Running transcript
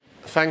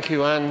Thank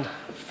you, Anne,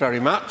 very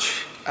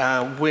much.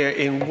 We're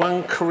in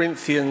 1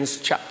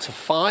 Corinthians chapter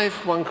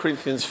 5, 1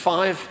 Corinthians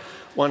 5,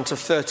 1 to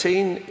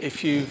 13.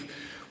 If you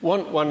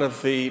want one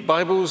of the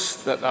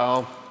Bibles that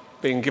are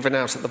being given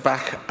out at the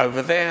back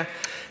over there,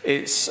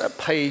 it's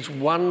page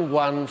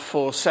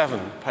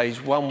 1147, page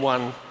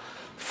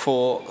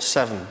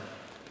 1147.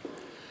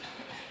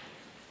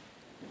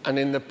 And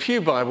in the Pew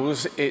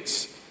Bibles,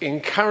 it's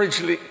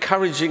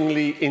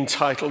encouragingly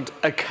entitled,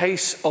 A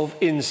Case of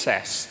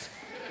Incest.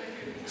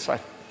 So,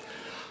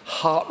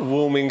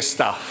 heartwarming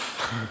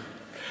stuff.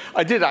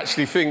 I did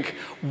actually think,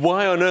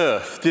 why on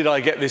earth did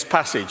I get this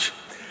passage?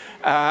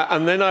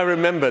 And then I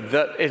remembered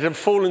that it had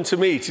fallen to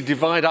me to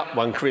divide up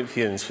 1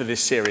 Corinthians for this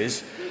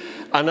series.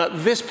 And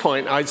at this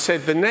point, I'd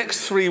said the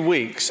next 3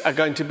 weeks are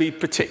going to be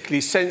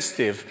particularly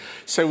sensitive,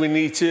 so we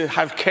need to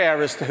have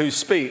care as to who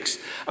speaks.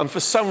 And for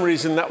some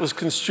reason, that was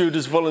construed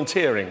as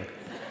volunteering.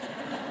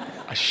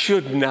 I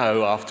should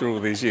know after all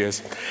these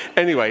years.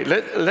 Anyway,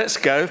 let's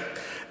go,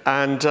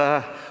 and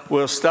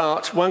we'll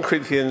start 1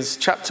 Corinthians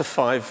chapter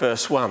 5,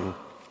 verse 1.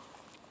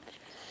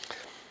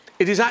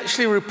 It is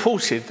actually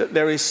reported that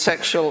there is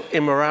sexual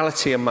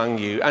immorality among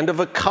you, and of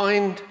a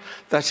kind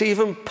that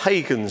even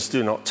pagans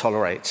do not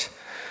tolerate.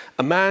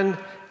 A man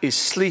is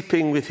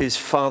sleeping with his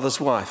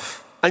father's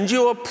wife, and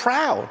you are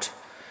proud.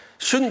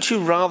 Shouldn't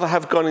you rather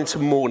have gone into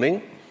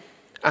mourning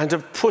and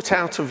have put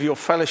out of your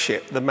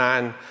fellowship the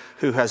man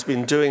who has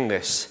been doing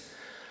this?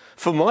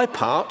 For my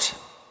part,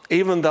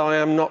 even though I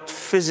am not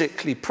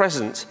physically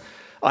present,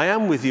 I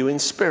am with you in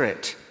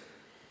spirit.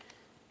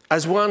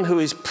 As one who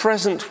is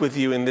present with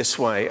you in this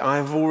way, I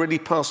have already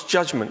passed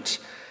judgment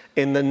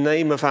in the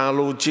name of our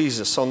Lord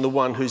Jesus on the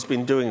one who's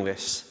been doing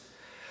this.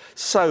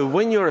 So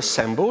when you're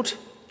assembled,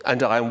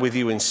 and I am with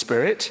you in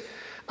spirit,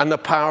 and the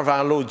power of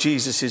our Lord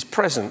Jesus is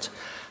present,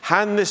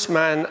 hand this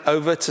man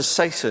over to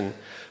Satan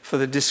for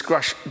the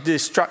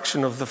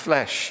destruction of the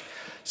flesh,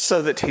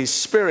 so that his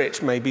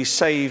spirit may be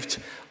saved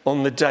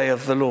on the day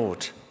of the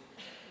Lord.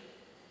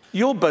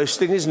 Your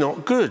boasting is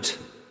not good.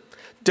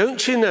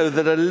 Don't you know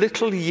that a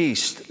little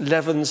yeast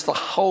leavens the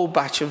whole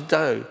batch of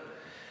dough?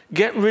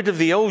 Get rid of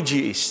the old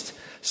yeast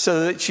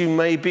so that you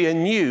may be a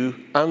new,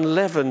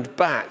 unleavened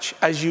batch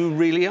as you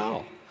really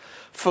are.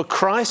 For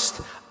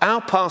Christ,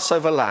 our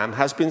Passover lamb,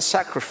 has been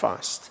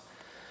sacrificed.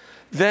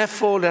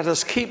 Therefore, let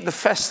us keep the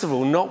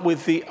festival not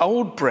with the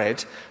old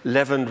bread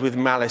leavened with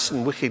malice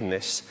and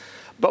wickedness,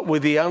 but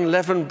with the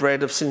unleavened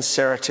bread of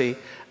sincerity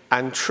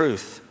and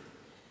truth.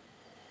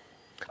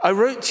 I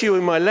wrote to you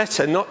in my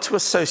letter not to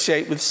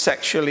associate with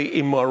sexually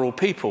immoral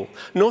people,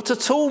 not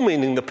at all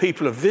meaning the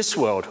people of this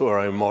world who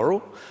are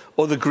immoral,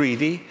 or the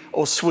greedy,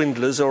 or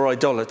swindlers, or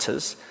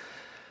idolaters.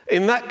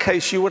 In that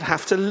case, you would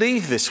have to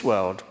leave this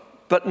world.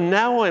 But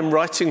now I'm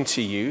writing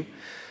to you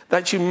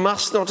that you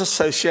must not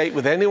associate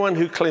with anyone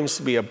who claims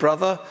to be a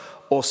brother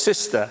or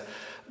sister,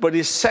 but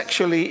is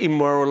sexually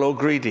immoral or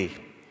greedy,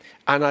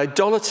 an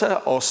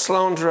idolater or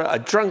slanderer, a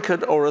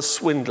drunkard or a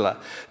swindler.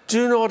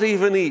 Do not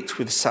even eat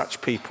with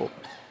such people.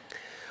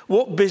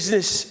 What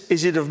business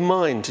is it of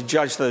mine to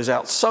judge those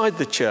outside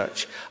the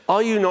church?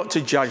 Are you not to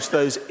judge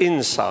those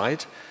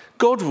inside?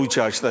 God will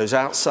judge those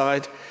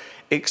outside.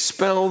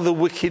 Expel the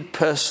wicked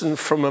person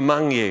from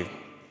among you.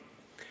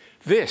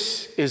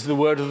 This is the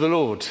word of the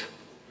Lord.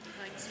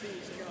 Thanks be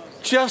to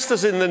God. Just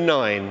as in the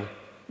 9,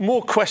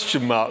 more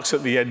question marks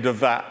at the end of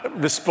that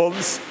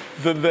response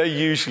than there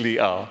usually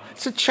are.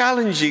 It's a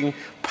challenging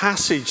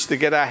passage to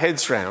get our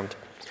heads round.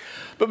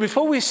 But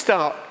before we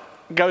start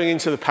going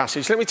into the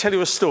passage, let me tell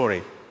you a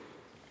story.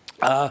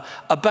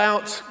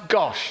 About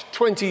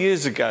 20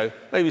 years ago,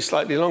 maybe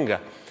slightly longer,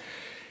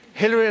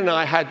 Hilary and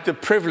I had the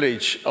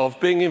privilege of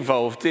being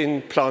involved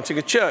in planting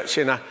a church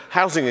in a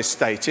housing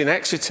estate in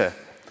Exeter.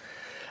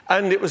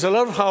 And it was a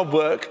lot of hard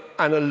work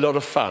and a lot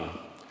of fun.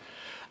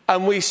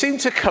 And we seemed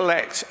to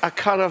collect a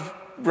kind of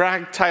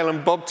ragtail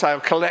and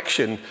bobtail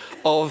collection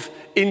of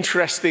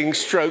interesting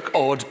stroke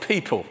odd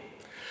people.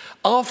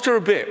 After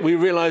a bit, we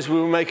realized we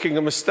were making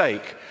a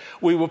mistake.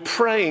 We were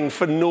praying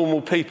for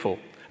normal people.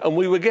 And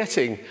we were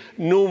getting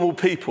normal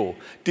people,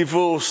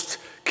 divorced,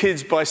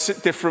 kids by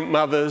different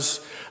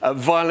mothers,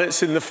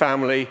 violence in the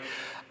family.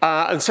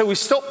 And so we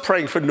stopped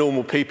praying for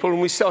normal people and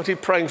we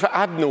started praying for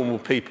abnormal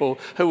people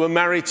who were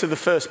married to the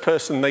first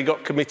person they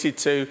got committed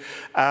to,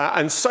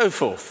 and so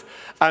forth.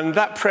 And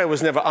that prayer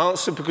was never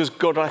answered because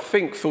God, I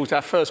think, thought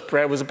our first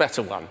prayer was a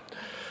better one.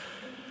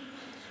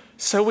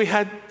 So we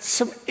had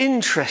some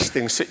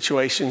interesting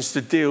situations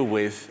to deal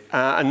with,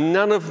 and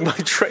none of my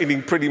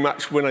training pretty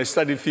much when I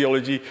studied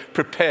theology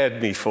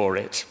prepared me for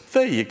it.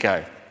 There you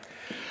go.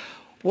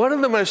 One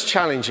of the most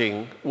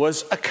challenging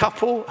was a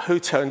couple who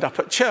turned up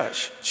at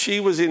church. She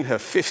was in her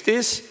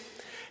 50s.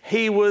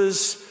 He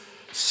was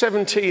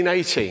 17,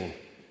 18.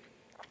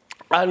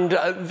 And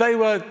they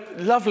were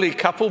a lovely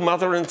couple,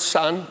 mother and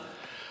son.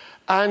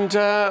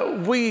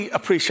 And we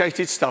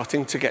appreciated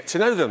starting to get to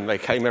know them. They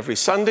came every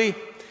Sunday.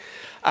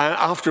 And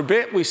after a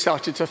bit, we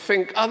started to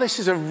think, this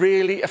is a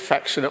really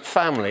affectionate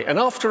family. And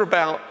after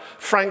about,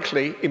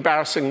 frankly,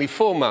 embarrassingly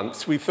 4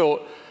 months, we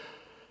thought,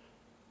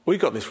 we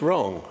got this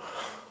wrong.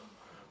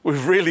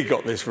 we've really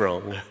got this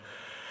wrong.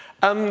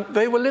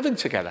 They were living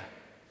together.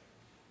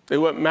 They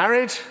weren't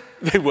married.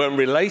 They weren't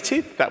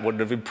related. That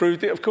wouldn't have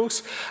improved it, of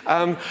course.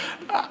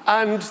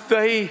 And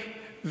they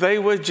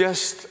were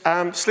just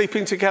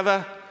sleeping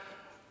together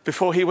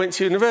before he went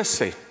to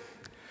university.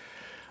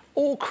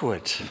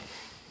 Awkward.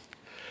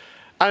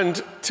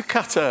 And to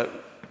cut a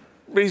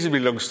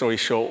reasonably long story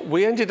short,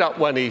 we ended up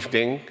one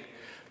evening,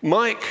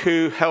 Mike,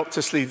 who helped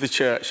us lead the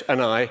church,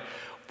 and I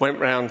went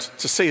round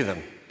to see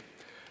them.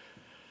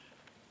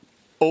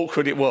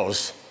 Awkward it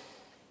was.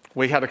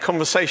 We had a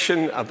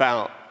conversation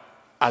about,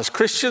 as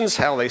Christians,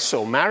 how they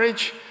saw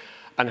marriage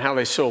and how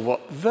they saw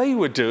what they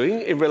were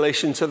doing in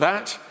relation to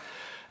that.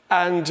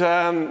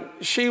 And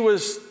she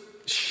was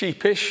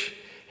sheepish,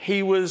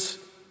 he was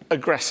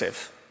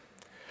aggressive.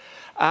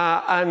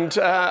 And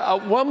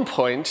at one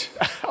point,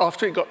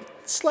 after it got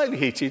slightly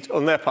heated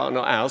on their part,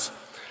 not ours,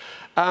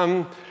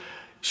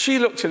 she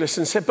looked at us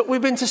and said, but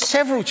we've been to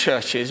several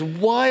churches.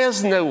 Why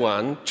has no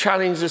one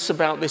challenged us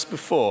about this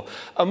before?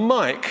 And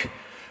Mike,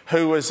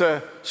 who was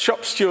a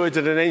shop steward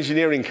at an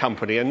engineering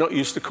company and not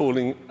used to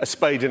calling a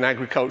spade an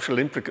agricultural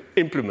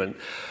implement,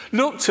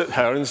 looked at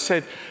her and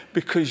said,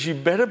 because you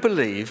better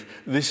believe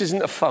this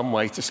isn't a fun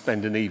way to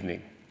spend an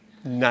evening.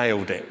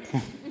 Nailed it.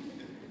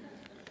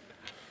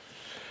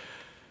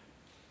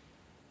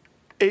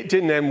 It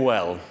didn't end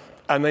well,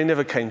 and they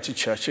never came to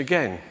church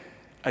again.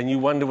 And you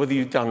wonder whether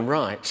you've done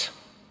right.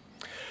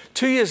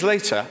 2 years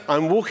later,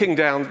 I'm walking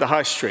down the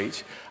high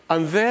street,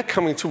 and there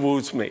coming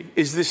towards me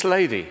is this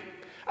lady.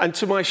 And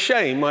to my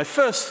shame, my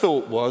first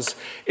thought was,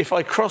 if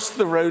I crossed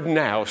the road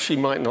now, she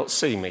might not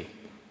see me.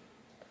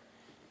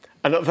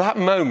 And at that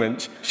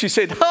moment, she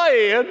said, hi,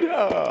 Ian.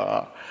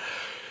 Oh.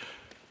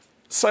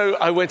 So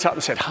I went up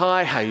and said,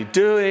 hi, how you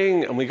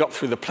doing? And we got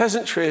through the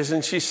pleasantries,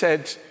 and she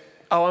said,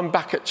 oh, I'm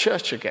back at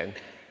church again.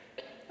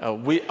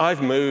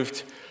 I've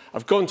moved,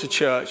 I've gone to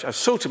church, I've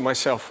sorted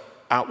myself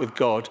out with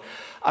God,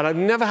 and I've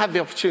never had the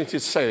opportunity to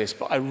say this,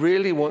 but I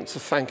really want to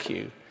thank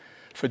you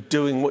for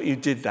doing what you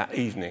did that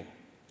evening.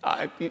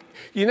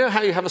 You know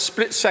how you have a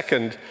split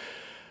second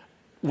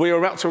where you're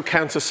about to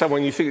encounter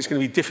someone you think it's going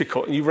to be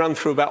difficult, and you run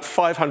through about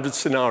 500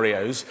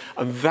 scenarios,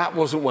 and that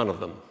wasn't one of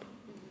them.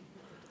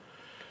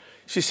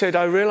 She said,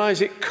 I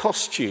realise it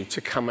cost you to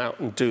come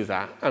out and do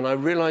that, and I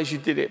realise you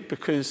did it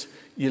because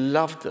you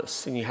loved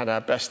us and you had our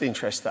best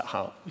interest at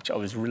heart, which I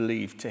was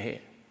relieved to hear.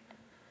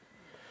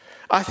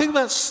 I think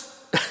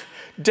that's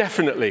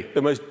definitely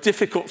the most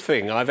difficult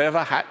thing I've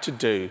ever had to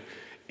do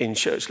in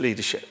church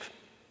leadership.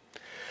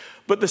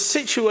 But the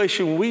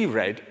situation we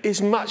read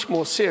is much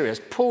more serious.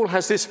 Paul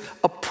has this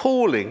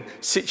appalling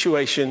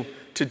situation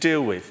to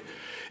deal with.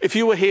 If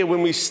you were here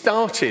when we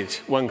started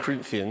 1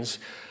 Corinthians,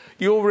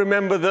 you'll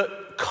remember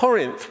that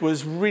Corinth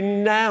was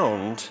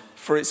renowned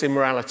for its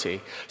immorality.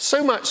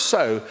 So much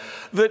so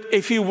that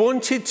if you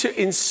wanted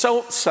to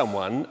insult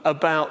someone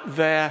about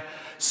their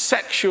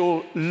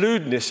sexual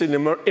lewdness and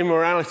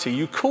immorality,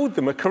 you called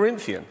them a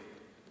Corinthian.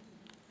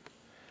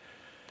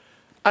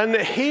 And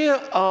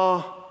here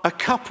are a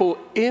couple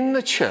in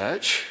the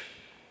church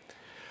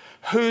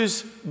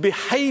whose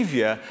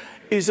behavior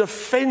is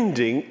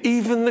offending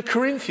even the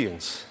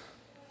Corinthians.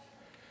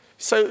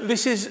 So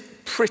this is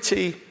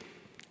pretty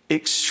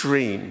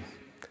extreme,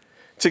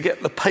 to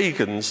get the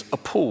pagans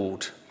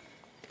appalled,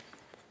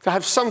 to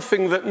have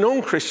something that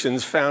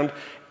non-Christians found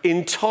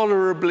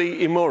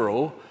intolerably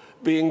immoral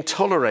being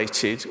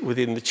tolerated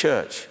within the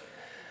church.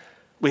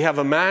 We have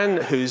a man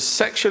who's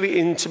sexually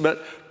intimate,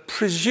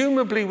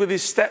 presumably with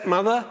his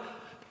stepmother,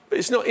 but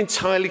it's not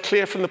entirely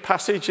clear from the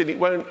passage, and it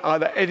won't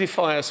either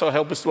edify us or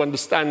help us to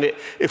understand it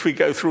if we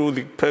go through all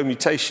the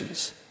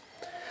permutations.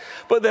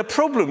 But their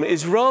problem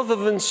is, rather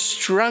than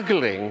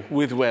struggling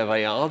with where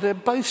they are, they're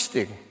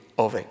boasting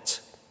of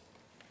it.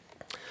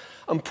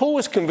 And Paul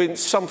was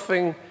convinced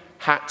something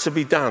had to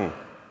be done.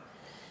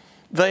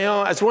 They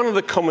are, as one of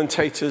the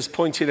commentators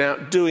pointed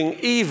out, doing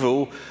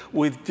evil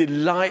with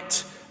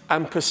delight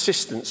and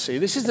persistency.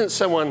 This isn't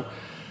someone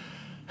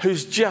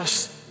who's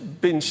just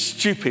been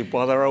stupid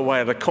while they're away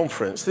at a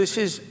conference. This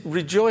is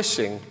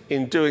rejoicing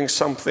in doing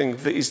something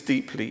that is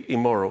deeply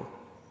immoral.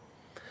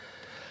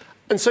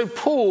 And so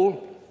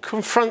Paul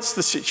confronts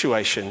the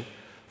situation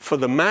for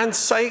the man's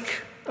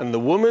sake and the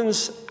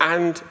woman's,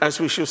 and,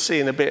 as we shall see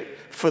in a bit,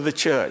 for the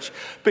church.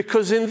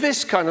 Because in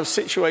this kind of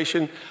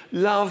situation,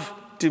 love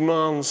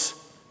demands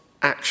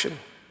action.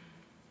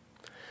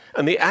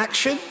 And the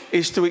action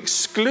is to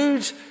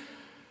exclude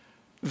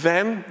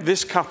them,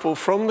 this couple,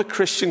 from the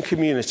Christian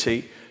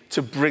community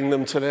to bring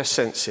them to their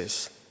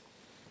senses.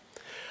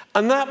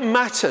 And that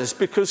matters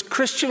because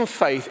Christian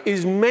faith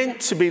is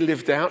meant to be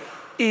lived out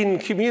in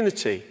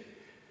community.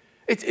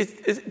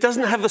 It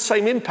doesn't have the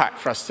same impact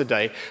for us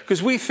today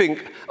because we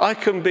think I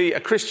can be a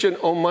Christian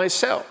on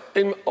myself,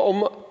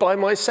 by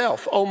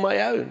myself, on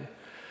my own.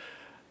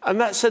 And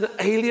that's an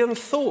alien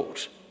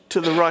thought to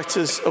the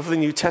writers of the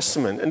New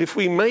Testament. And if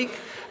we make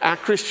our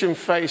Christian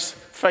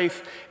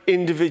faith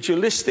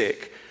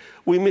individualistic,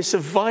 we miss a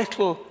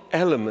vital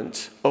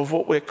element of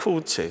what we're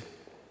called to.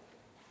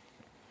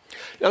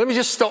 Now, let me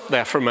just stop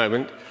there for a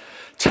moment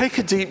take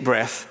a deep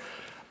breath,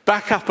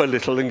 back up a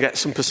little and get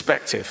some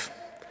perspective.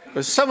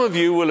 As some of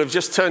you will have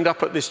just turned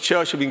up at this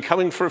church, have been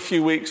coming for a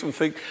few weeks and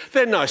think,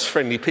 they're nice,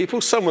 friendly people.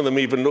 Some of them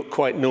even look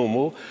quite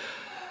normal.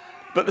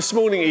 But this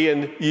morning,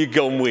 Ian, you've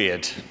gone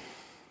weird.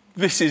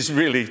 This is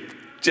really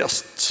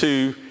just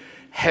too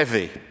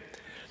heavy.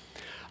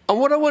 And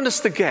what I want us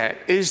to get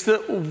is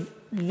that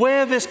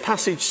where this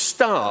passage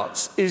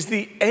starts is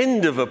the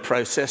end of a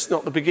process,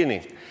 not the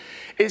beginning.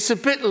 It's a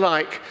bit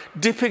like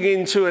dipping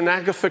into an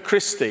Agatha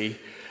Christie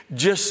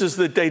just as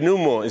the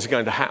denouement is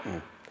going to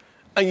happen.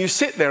 And you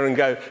sit there and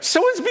go,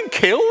 someone's been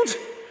killed?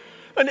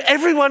 And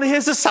everyone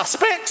here's a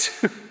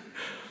suspect?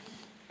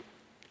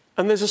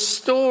 And there's a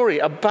story,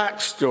 a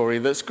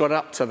backstory that's got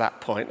up to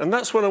that point. And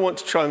that's what I want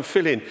to try and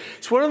fill in.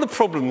 It's one of the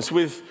problems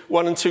with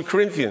 1 and 2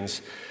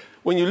 Corinthians.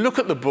 When you look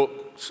at the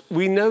books,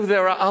 we know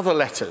there are other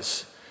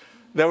letters.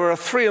 There are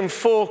 3 and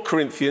 4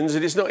 Corinthians,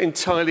 and it's not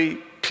entirely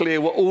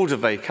clear what order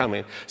they come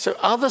in. So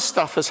other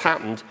stuff has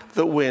happened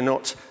that we're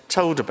not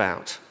told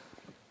about.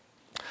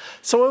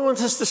 So I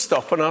want us to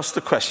stop and ask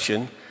the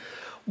question,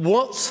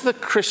 what's the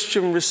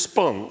Christian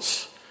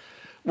response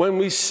when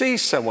we see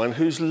someone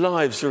whose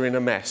lives are in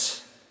a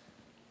mess,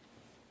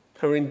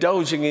 who are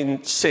indulging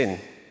in sin?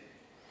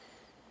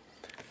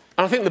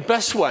 And I think the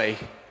best way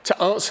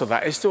to answer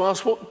that is to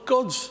ask what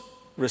God's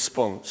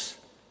response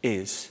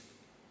is.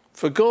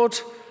 For God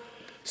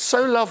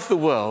so loved the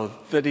world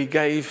that he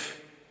gave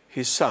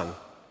his son.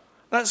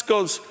 That's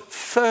God's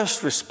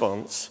first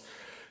response,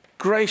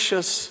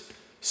 gracious,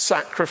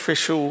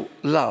 sacrificial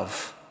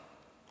love.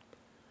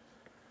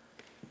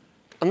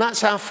 And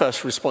that's our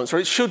first response, or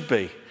it should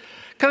be.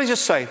 Can I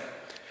just say,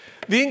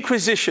 the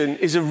Inquisition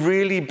is a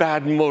really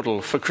bad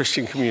model for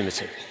Christian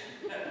community.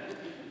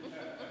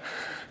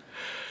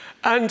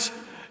 And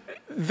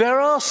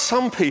there are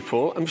some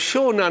people, I'm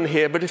sure none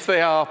here, but if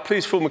they are,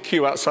 please form a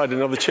queue outside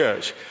another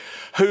church,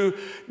 who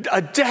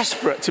are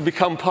desperate to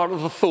become part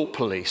of the thought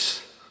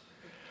police,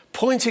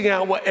 pointing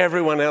out what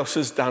everyone else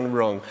has done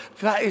wrong.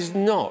 That is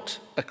not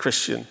a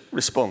Christian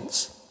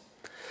response.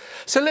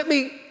 So let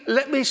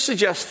me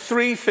suggest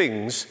 3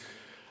 things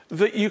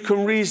that you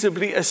can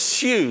reasonably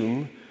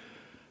assume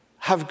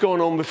have gone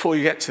on before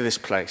you get to this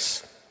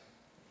place.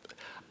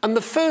 And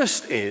the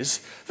first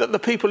is that the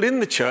people in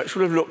the church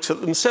would have looked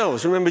at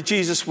themselves. Remember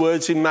Jesus'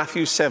 words in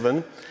Matthew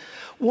 7,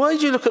 why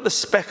do you look at the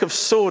speck of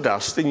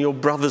sawdust in your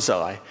brother's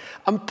eye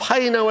and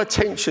pay no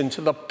attention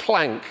to the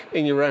plank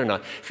in your own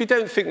eye? If you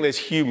don't think there's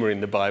humour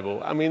in the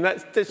Bible, I mean,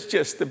 that's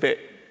just a bit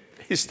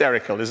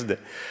hysterical, isn't it?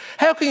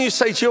 How can you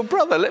say to your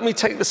brother, let me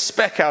take the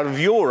speck out of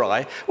your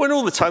eye, when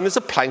all the time there's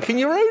a plank in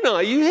your own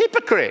eye, you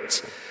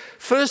hypocrite?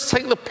 First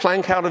take the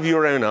plank out of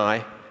your own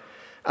eye,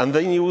 and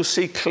then you will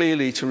see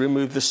clearly to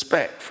remove the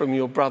speck from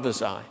your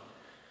brother's eye.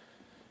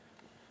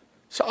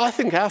 So I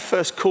think our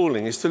first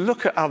calling is to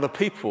look at other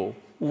people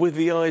with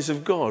the eyes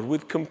of God,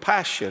 with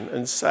compassion,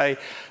 and say,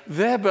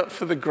 there but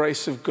for the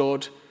grace of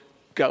God,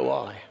 go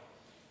I.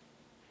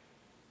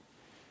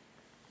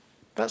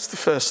 That's the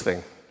first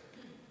thing.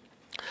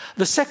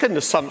 The second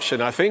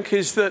assumption, I think,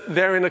 is that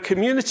they're in a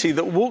community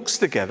that walks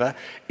together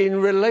in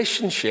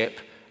relationship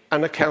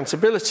and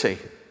accountability.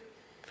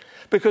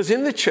 Because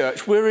in the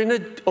church, we're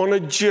on a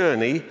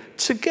journey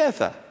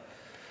together.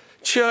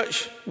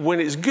 Church, when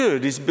it's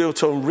good, is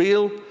built on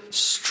real,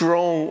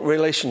 strong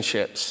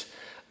relationships.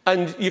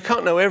 And you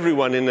can't know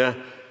everyone in a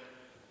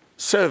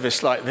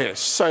service like this.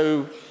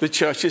 So the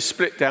church is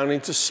split down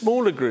into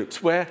smaller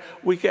groups where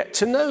we get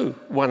to know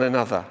one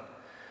another.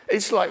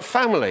 It's like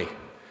family,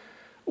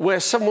 where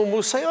someone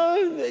will say,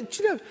 oh,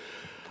 do you know,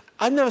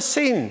 I've never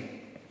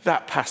seen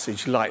that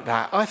passage like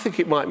that. I think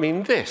it might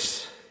mean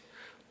this.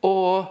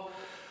 Or,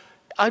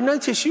 I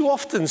notice you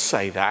often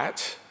say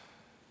that.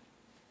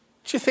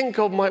 Do you think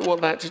God might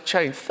want that to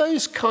change?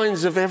 Those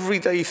kinds of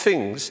everyday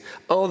things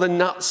are the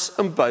nuts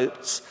and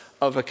bolts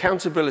of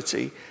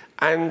accountability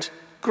and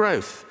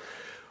growth,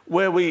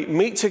 where we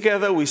meet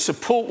together, we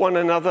support one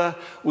another,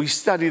 we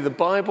study the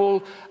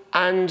Bible,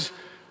 and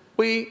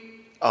we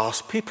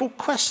ask people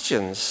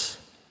questions.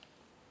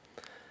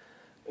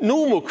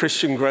 Normal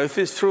Christian growth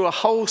is through a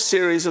whole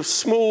series of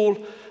small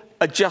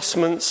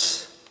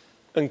adjustments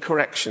and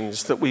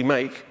corrections that we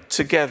make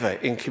together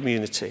in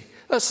community.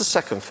 That's the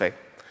second thing.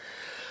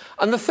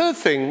 And the third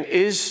thing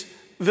is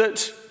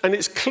that, and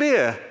it's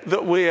clear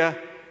that we're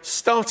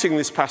starting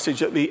this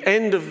passage at the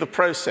end of the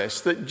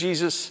process that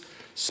Jesus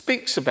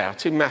speaks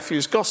about in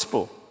Matthew's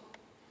Gospel,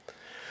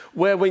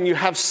 where when you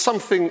have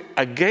something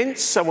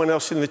against someone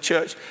else in the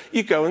church,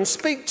 you go and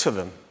speak to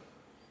them,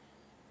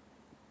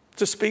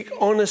 to speak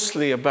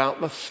honestly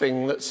about the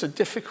thing that's a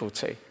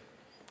difficulty.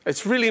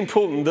 It's really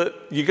important that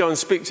you go and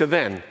speak to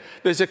them.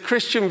 There's a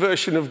Christian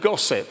version of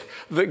gossip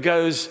that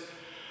goes,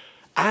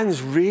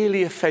 Anne's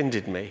really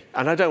offended me,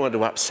 and I don't want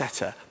to upset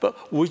her,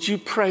 but would you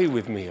pray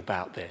with me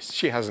about this?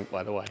 She hasn't,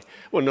 by the way.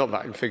 Well, not that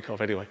I can think of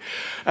anyway.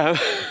 And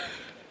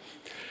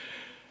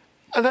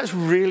that's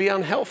really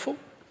unhelpful.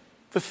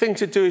 The thing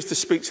to do is to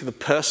speak to the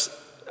person,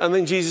 and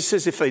then Jesus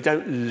says if they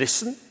don't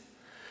listen,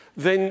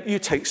 then you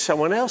take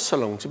someone else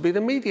along to be the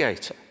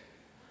mediator,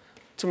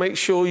 to make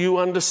sure you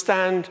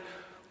understand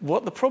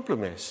what the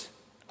problem is.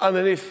 And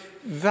then if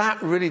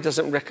that really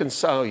doesn't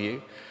reconcile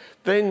you,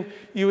 then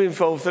you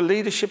involve the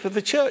leadership of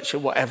the church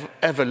at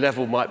whatever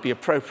level might be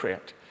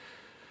appropriate.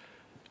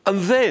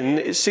 And then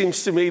it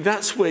seems to me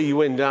that's where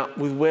you end up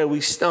with where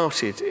we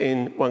started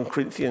in 1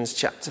 Corinthians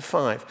chapter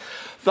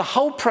 5. The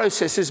whole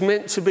process is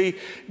meant to be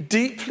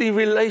deeply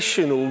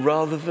relational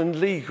rather than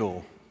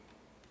legal.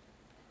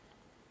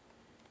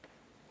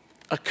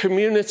 A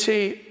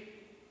community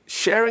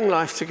sharing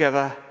life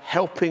together,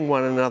 helping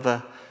one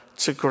another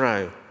to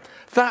grow.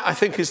 That, I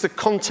think, is the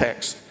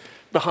context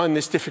behind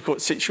this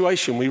difficult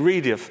situation we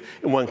read of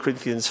in 1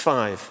 Corinthians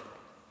 5.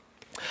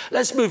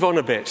 Let's move on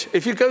a bit.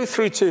 If you go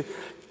through to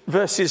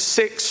verses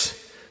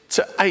 6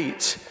 to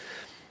 8,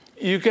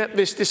 you get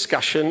this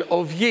discussion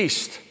of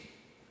yeast.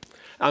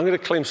 I'm going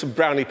to claim some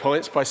brownie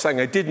points by saying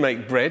I did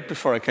make bread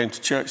before I came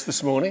to church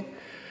this morning.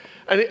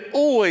 And it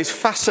always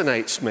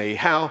fascinates me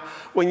how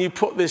when you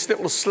put this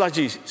little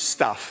sludgy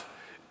stuff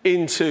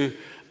into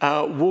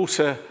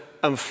water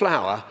and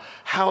flour,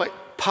 how it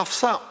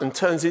puffs up and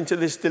turns into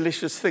this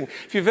delicious thing.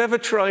 If you've ever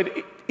tried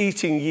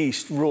eating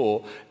yeast raw,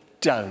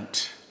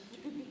 don't.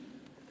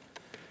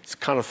 It's the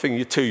kind of thing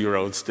your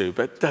 2-year-olds do,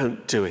 but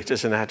don't do it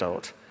as an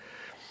adult.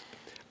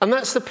 And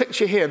that's the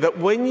picture here, that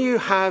when you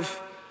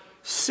have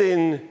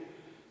sin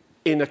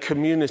in a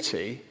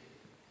community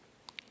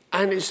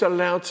and it's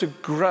allowed to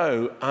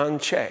grow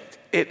unchecked,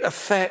 it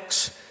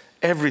affects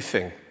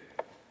everything.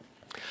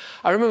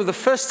 I remember the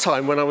first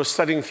time when I was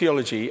studying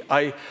theology,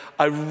 I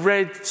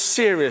read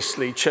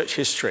seriously church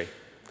history.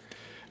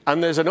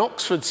 And there's an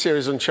Oxford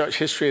series on church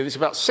history. There's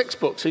about 6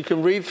 books. So you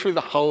can read through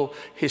the whole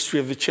history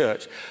of the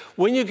church.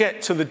 When you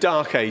get to the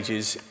Dark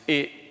Ages,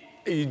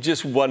 you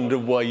just wonder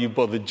why you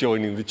bothered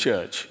joining the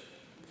church.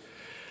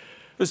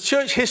 As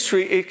church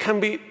history, it can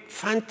be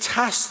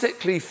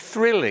fantastically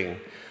thrilling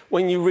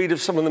when you read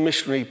of some of the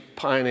missionary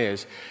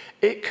pioneers.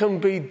 It can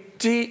be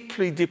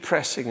deeply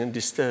depressing and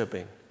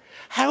disturbing.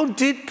 How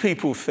did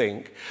people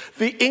think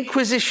the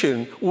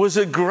Inquisition was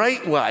a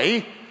great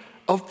way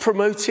of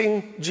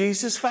promoting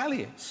Jesus'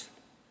 values?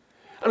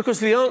 And of course,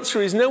 the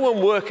answer is no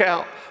one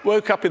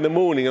woke up in the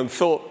morning and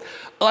thought,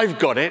 I've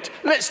got it,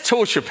 let's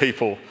torture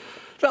people.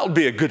 That'll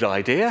be a good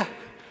idea.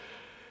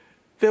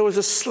 There was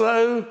a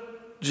slow,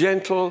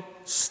 gentle,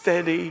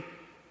 steady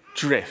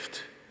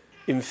drift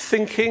in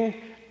thinking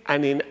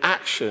and in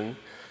action,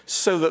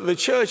 so that the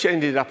church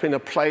ended up in a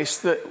place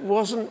that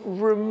wasn't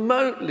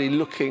remotely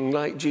looking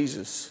like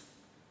Jesus.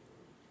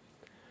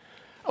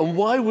 And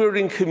why we're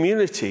in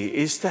community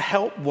is to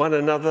help one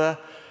another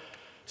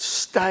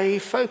stay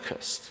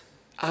focused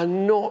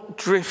and not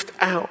drift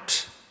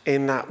out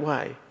in that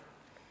way.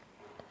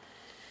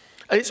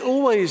 And it's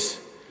always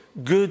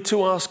good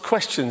to ask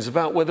questions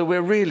about whether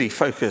we're really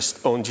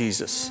focused on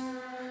Jesus.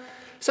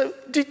 So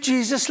did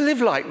Jesus live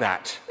like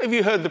that? Have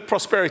you heard the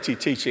prosperity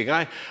teaching?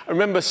 I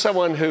remember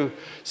someone who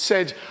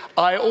said,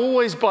 I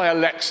always buy a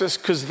Lexus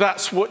because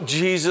that's what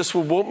Jesus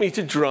would want me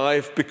to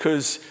drive,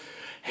 because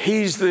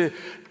he's the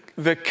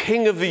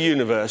king of the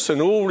universe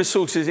and all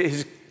resources at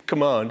his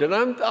command. And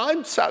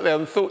I'm sat there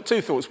and thought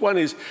 2 thoughts. One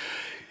is,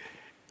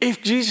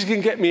 if Jesus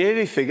can get me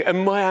anything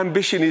and my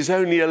ambition is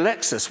only a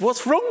Lexus,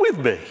 what's wrong with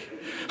me?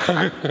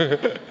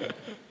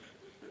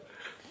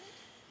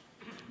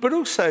 But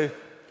also,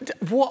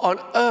 what on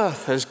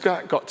earth has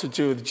that got to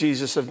do with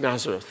Jesus of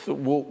Nazareth that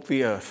walked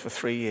the earth for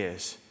 3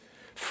 years?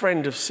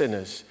 Friend of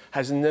sinners,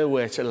 has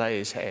nowhere to lay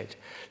his head.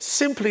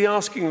 Simply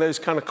asking those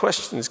kind of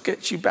questions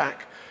gets you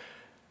back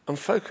and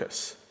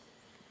focus.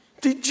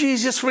 Did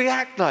Jesus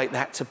react like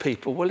that to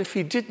people? Well, if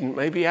he didn't,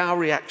 maybe our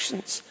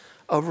reactions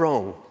are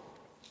wrong.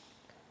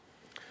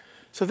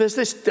 So there's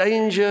this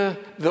danger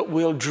that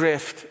we'll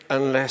drift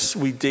unless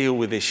we deal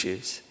with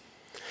issues.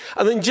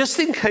 And then just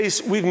in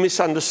case we've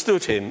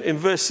misunderstood him, in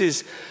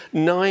verses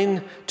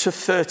 9 to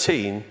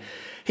 13,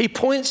 he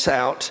points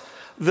out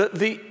that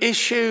the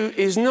issue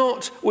is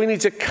not we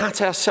need to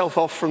cut ourselves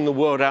off from the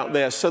world out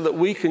there so that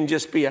we can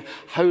just be a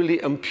holy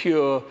and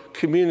pure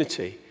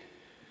community.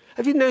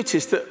 Have you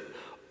noticed that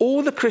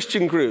all the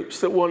Christian groups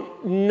that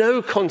want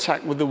no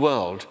contact with the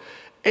world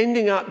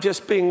ending up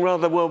just being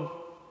rather,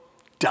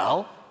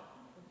 dull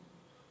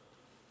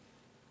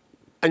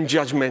and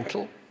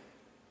judgmental?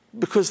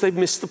 Because they've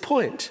missed the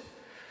point.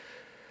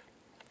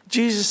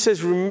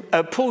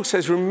 Paul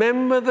says,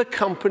 remember the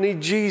company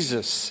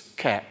Jesus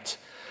kept.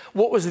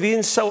 What was the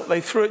insult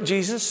they threw at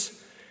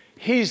Jesus?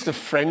 He's the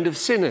friend of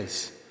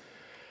sinners.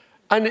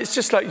 And it's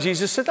just like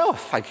Jesus said,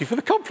 thank you for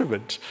the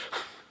compliment.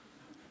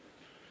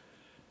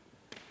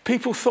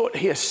 People thought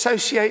he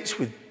associates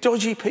with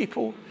dodgy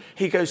people.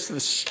 He goes to the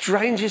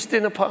strangest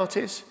dinner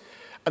parties,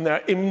 and there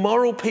are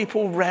immoral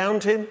people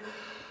around him.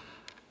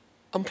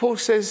 And Paul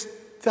says,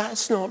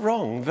 that's not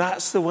wrong.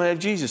 That's the way of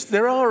Jesus.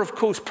 There are, of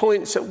course,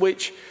 points at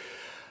which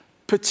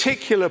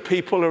particular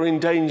people are in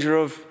danger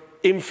of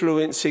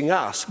influencing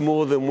us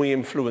more than we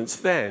influence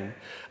them.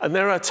 And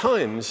there are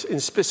times in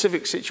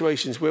specific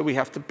situations where we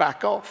have to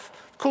back off.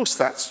 Of course,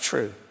 that's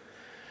true.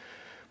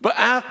 But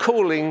our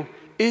calling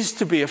is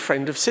to be a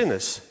friend of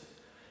sinners.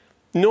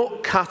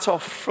 not cut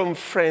off from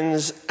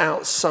friends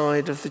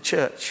outside of the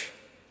church.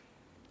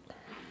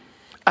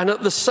 And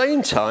at the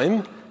same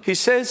time, he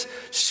says,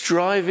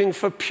 striving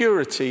for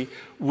purity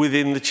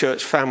within the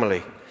church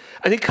family.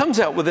 And he comes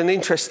out with an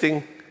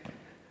interesting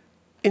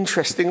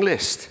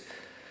list.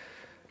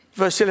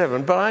 Verse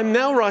 11, but I am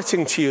now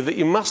writing to you that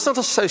you must not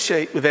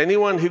associate with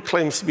anyone who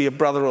claims to be a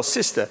brother or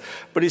sister,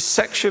 but is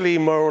sexually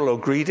immoral or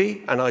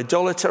greedy, an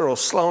idolater or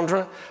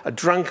slanderer, a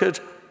drunkard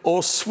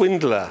or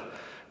swindler.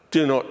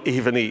 Do not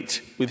even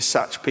eat with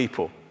such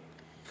people.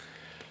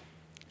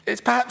 It's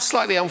perhaps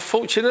slightly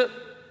unfortunate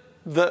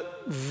that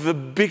the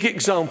big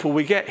example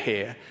we get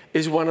here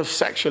is one of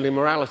sexual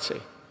immorality.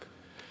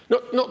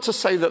 Not to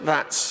say that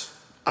that's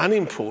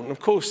unimportant. Of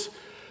course,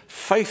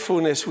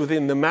 faithfulness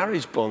within the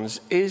marriage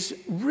bonds is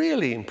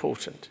really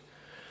important.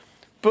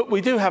 But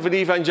we do have an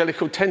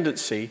evangelical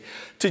tendency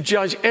to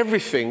judge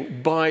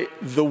everything by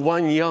the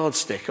one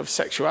yardstick of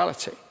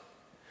sexuality.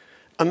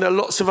 And there are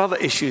lots of other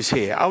issues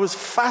here. I was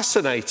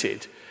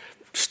fascinated,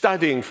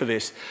 studying for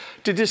this,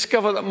 to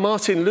discover that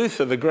Martin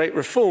Luther, the great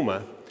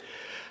reformer,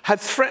 had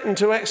threatened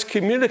to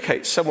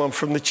excommunicate someone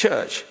from the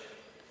church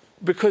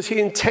because he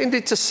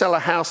intended to sell a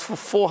house for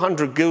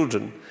 400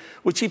 gulden,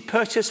 which he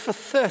purchased for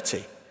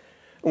 30,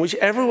 and which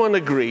everyone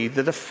agreed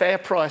that a fair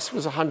price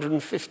was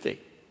 150.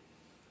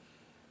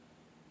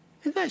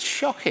 Isn't that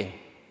shocking?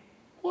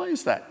 Why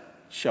is that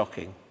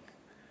shocking?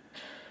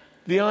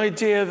 The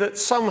idea that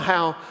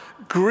somehow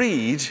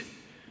greed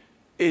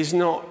is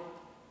not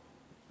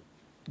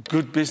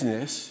good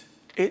business,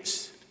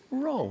 it's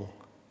wrong.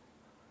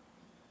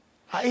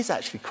 That is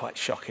actually quite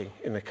shocking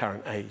in the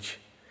current age.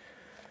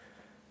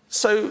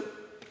 So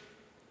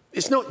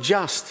it's not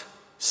just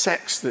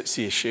sex that's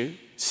the issue,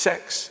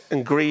 sex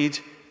and greed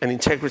and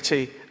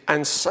integrity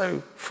and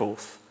so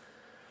forth.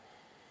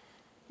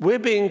 We're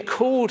being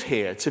called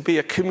here to be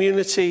a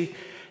community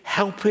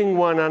helping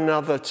one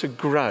another to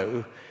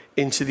grow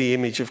into the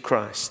image of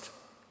Christ.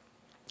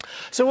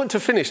 So I want to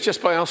finish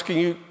just by asking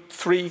you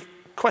 3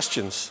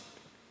 questions.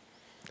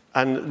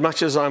 And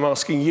much as I'm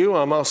asking you,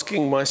 I'm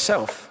asking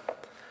myself.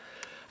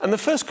 And the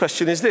first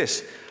question is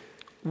this: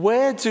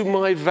 where do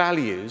my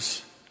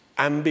values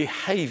and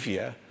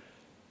behavior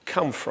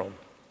come from?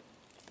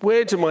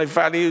 Where do my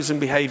values and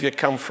behavior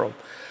come from?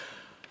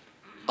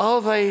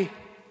 Are they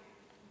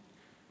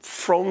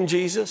from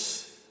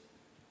Jesus?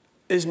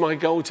 Is my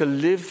goal to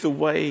live the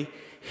way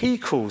he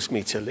calls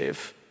me to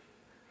live?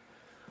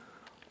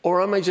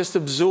 Or am I just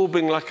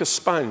absorbing like a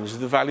sponge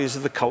the values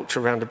of the culture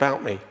around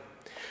about me?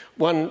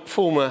 One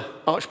former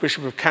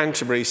Archbishop of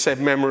Canterbury said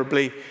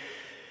memorably,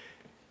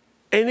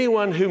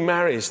 anyone who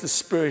marries the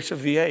spirit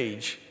of the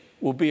age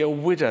will be a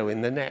widow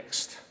in the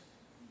next.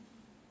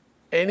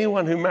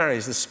 Anyone who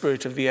marries the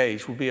spirit of the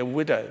age will be a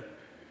widow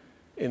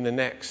in the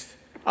next.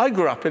 I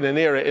grew up in an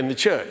era in the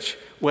church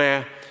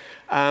where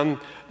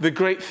the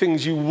great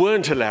things you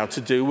weren't allowed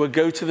to do were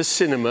go to the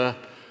cinema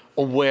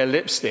or wear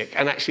lipstick.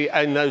 And actually,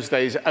 in those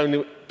days,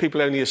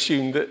 people only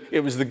assumed that it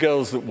was the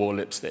girls that wore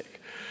lipstick.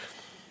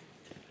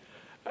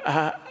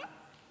 And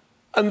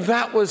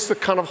that was the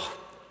kind of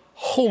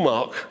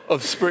hallmark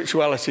of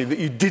spirituality, that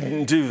you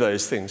didn't do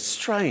those things.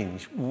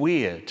 Strange,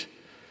 weird.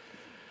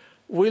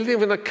 We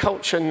live in a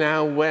culture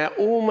now where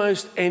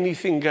almost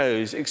anything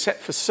goes,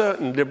 except for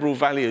certain liberal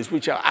values,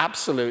 which are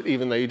absolute,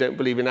 even though you don't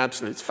believe in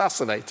absolutes.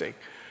 Fascinating.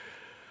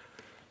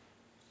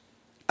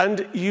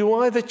 And you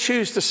either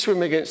choose to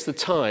swim against the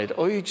tide,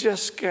 or you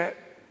just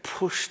get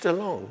pushed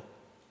along.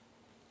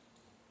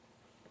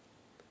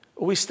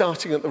 Are we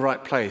starting at the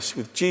right place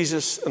with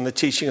Jesus and the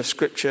teaching of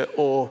Scripture,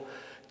 or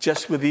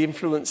just with the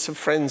influence of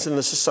friends and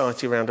the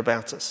society around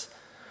about us?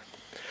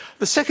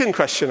 The second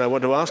question I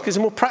want to ask is a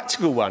more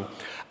practical one.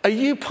 Are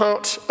you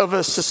part of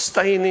a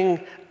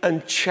sustaining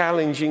and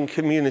challenging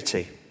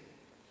community?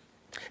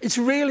 It's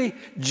really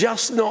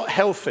just not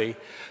healthy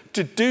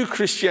to do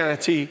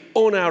Christianity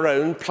on our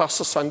own plus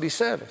a Sunday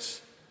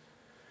service.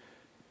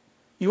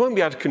 You won't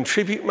be able to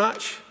contribute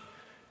much.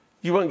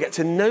 You won't get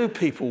to know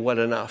people well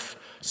enough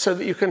so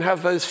that you can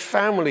have those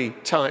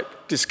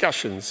family-type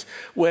discussions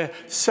where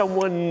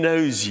someone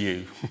knows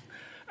you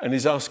and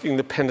is asking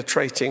the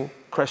penetrating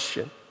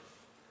question.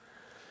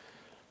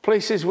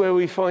 Places where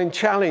we find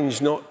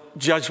challenge, not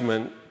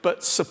judgment,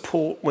 but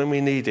support when we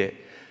need it.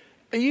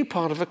 Are you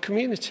part of a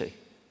community?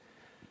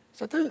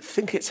 So I don't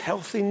think it's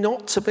healthy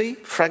not to be,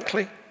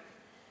 frankly.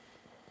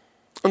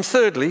 And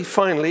thirdly,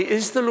 finally,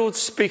 is the Lord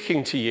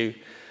speaking to you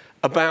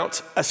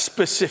about a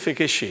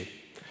specific issue?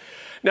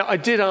 Now, I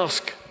did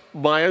ask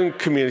my own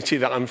community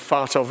that I'm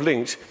part of,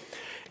 Linked,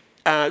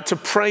 to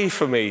pray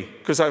for me,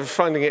 because I was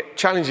finding it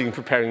challenging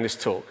preparing this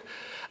talk.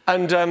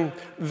 And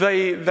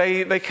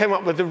they came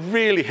up with a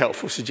really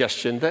helpful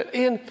suggestion that,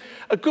 Ian,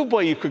 a good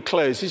way you could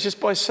close is just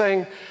by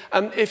saying,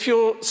 if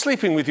you're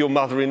sleeping with your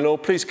mother-in-law,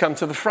 please come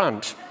to the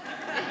front.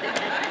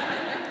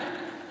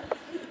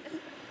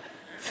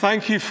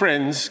 Thank you,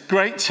 friends.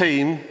 Great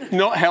team.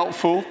 Not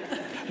helpful.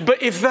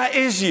 But if that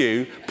is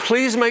you,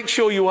 please make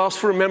sure you ask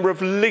for a member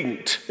of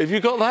Linked. Have you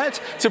got that?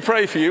 To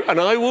pray for you, and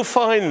I will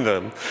find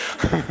them.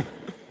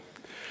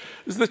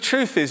 Because the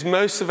truth is,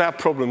 most of our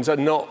problems are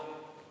not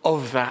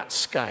of that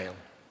scale.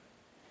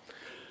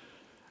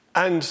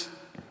 And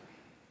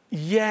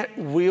yet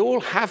we all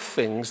have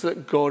things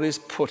that God is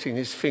putting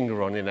his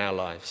finger on in our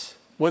lives.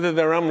 Whether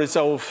they're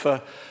unresolved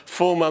for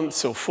 4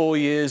 months or 4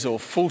 years or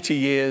 40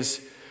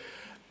 years,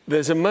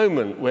 there's a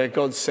moment where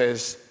God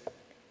says,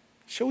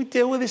 shall we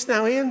deal with this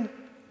now, Ian?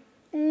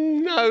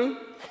 No.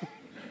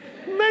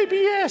 Maybe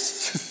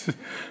yes.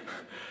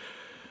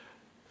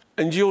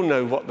 And you'll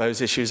know what those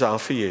issues are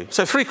for you.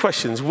 So 3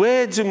 questions.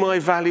 Where do my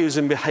values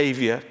and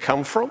behaviour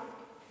come from?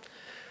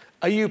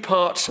 Are you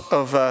part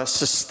of a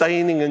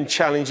sustaining and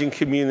challenging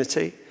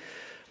community?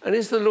 And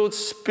is the Lord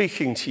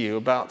speaking to you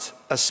about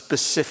a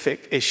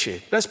specific issue?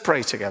 Let's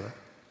pray together.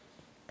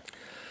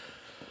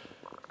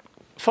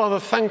 Father,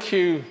 thank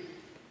you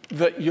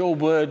that your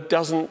word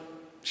doesn't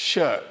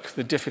shirk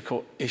the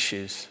difficult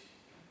issues.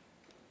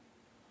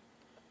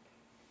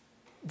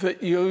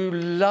 That you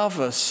love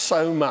us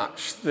so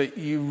much that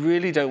you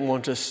really don't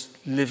want us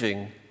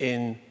living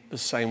in the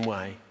same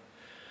way.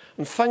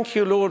 And thank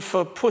you, Lord,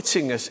 for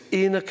putting us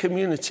in a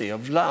community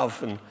of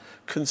love and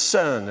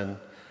concern and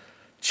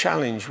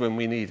challenge when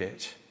we need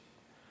it.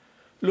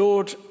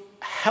 Lord,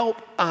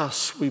 help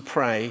us, we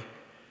pray,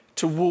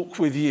 to walk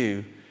with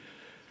you,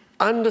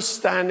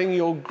 understanding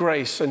your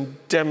grace and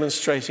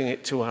demonstrating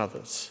it to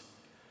others,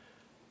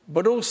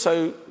 but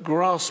also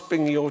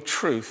grasping your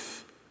truth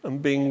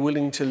and being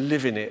willing to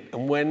live in it,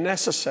 and where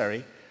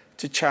necessary,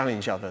 to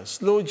challenge others.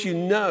 Lord, you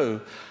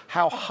know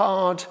how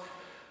hard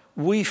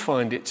we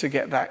find it to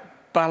get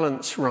that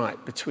balance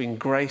right between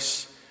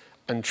grace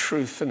and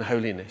truth and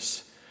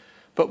holiness.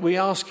 But we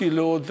ask you,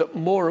 Lord, that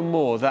more and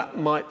more that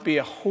might be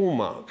a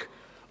hallmark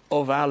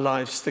of our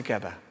lives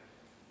together.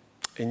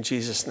 In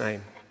Jesus'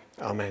 name,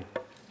 amen.